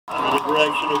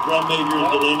direction of drum majors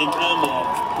Delaney Cromwell,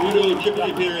 Udo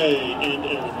Chipolipire, and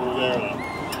Aaron Rivera.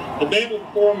 The band will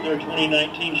perform their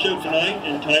 2019 show tonight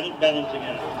entitled Balancing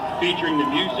Act, featuring the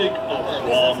music of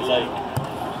Swan Lake.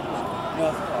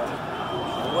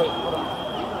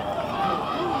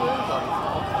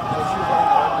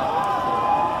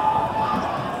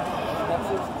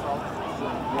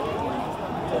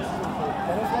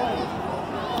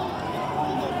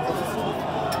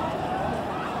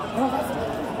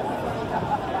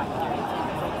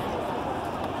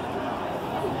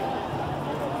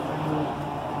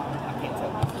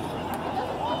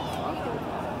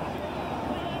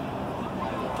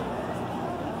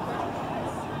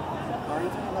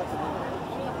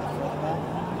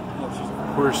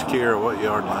 Where's Keira? What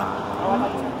yard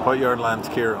line? What yard line's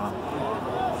Keira on?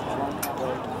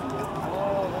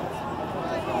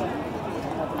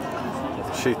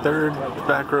 She third,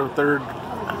 back row third.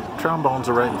 Trombones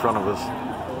are right in front of us.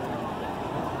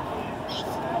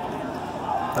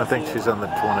 I think she's on the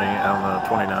 20, on the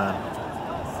 29.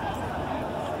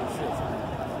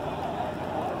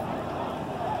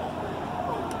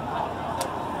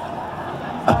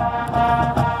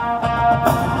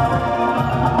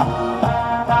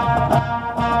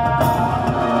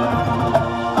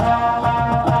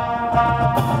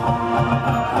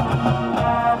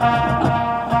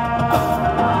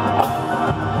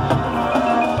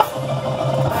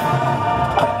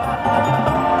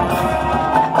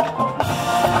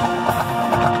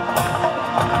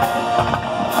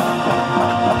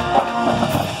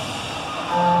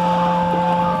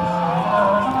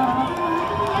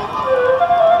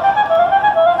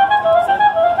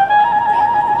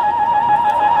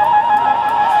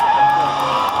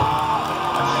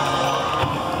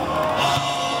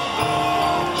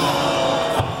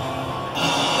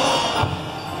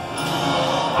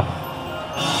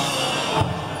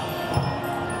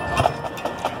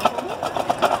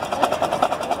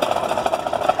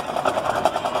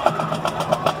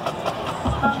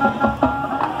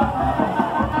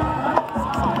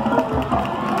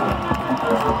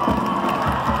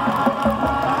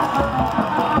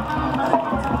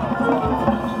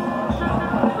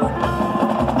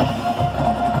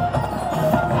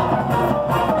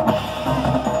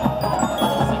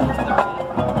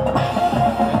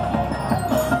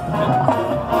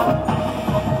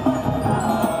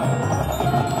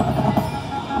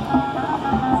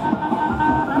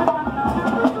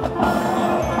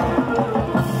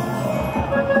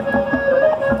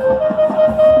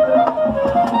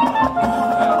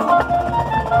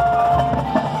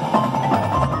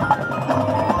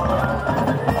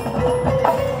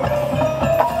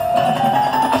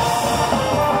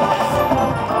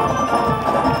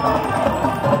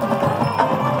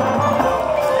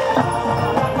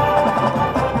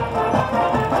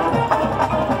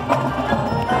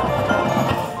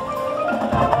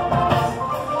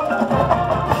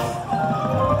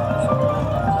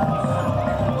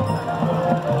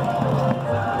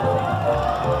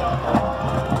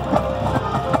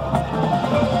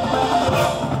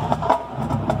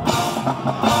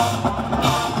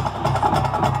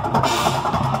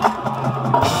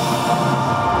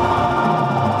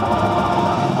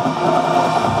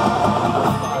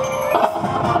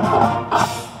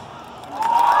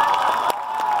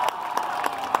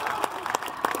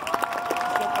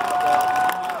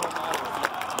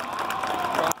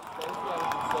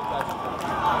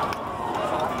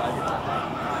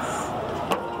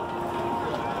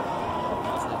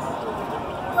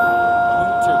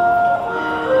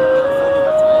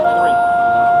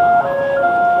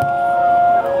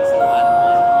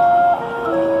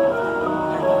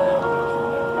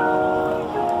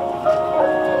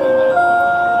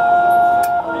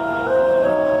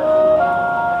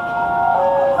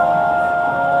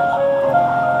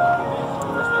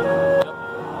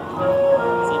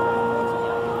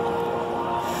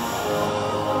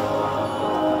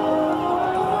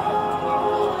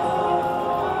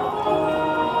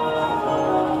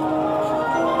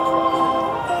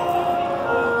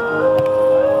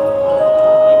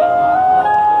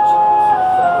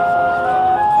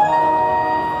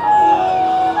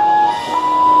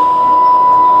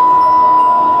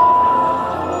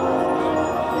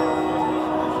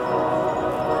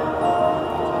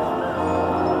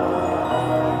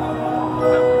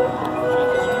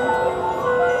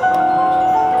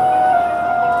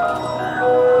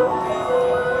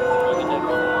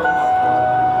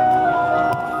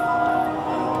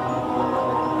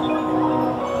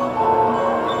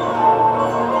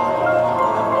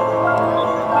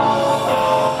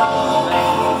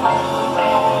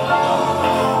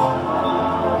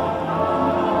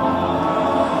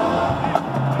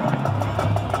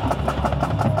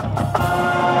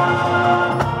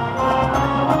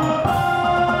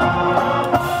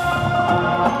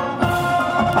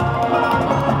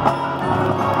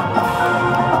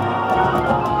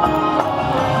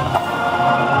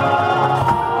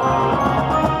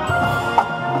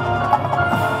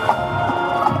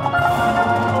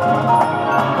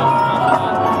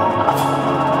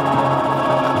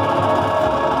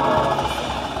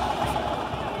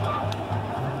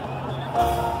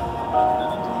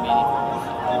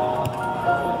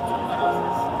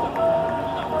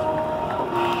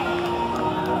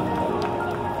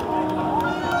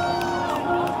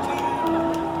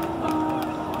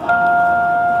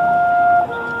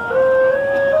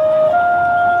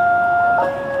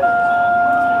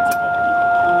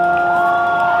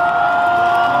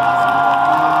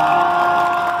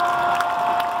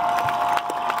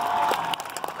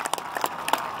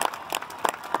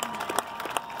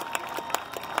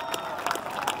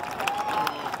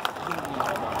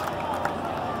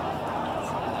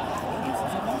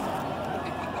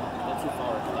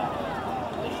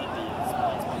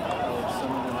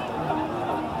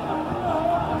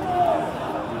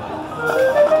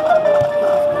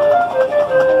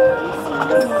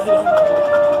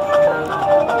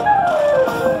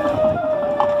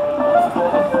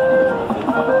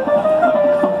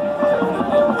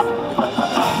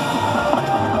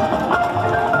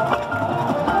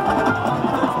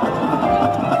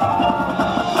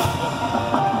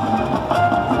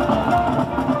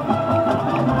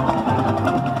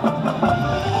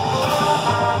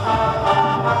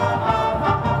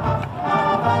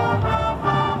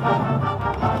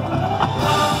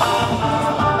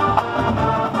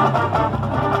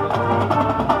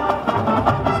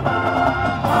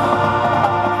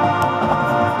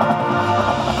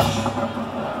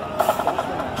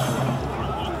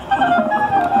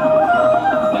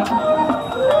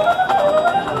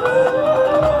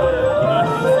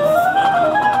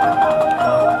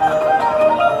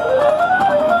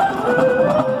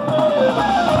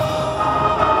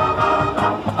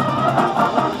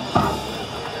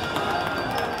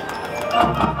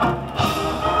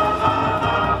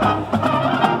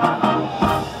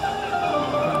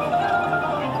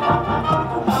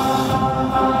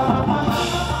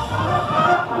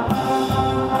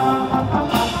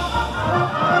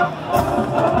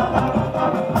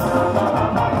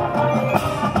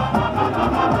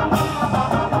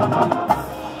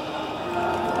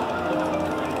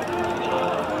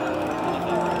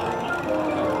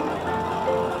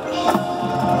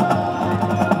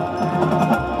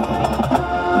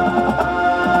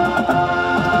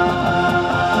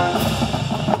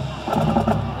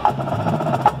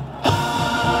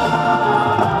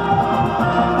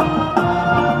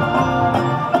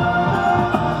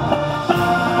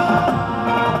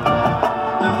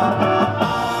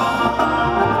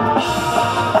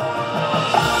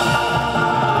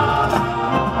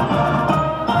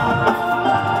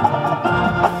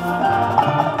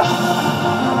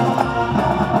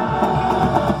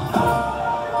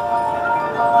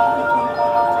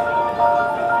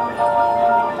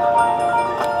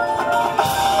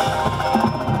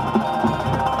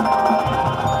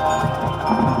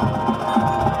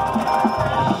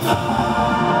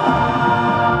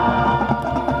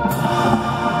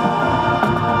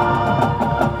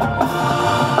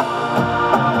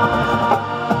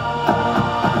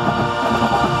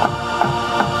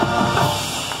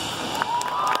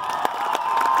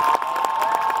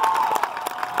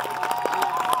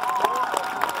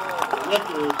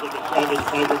 directors of the Travis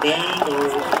Tiger Band or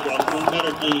Jocelyn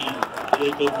Metterkeen,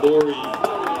 Jacob Borey,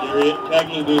 Harriet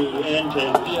Taglaboo, and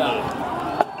Taylor Smith.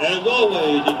 As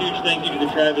always, a huge thank you to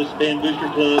the Travis Band Booster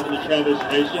Club and the Travis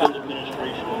High School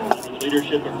Administration under the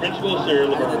leadership of Principal Sarah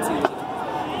LeBarge.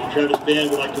 The Travis Band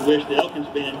would like to wish the Elkins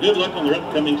Band good luck on their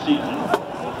upcoming season.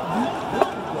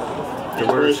 And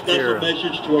for a special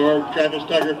message to our Travis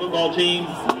Tiger football team,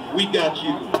 we got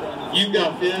you. You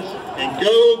got this, and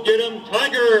go get 'em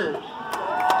Tigers!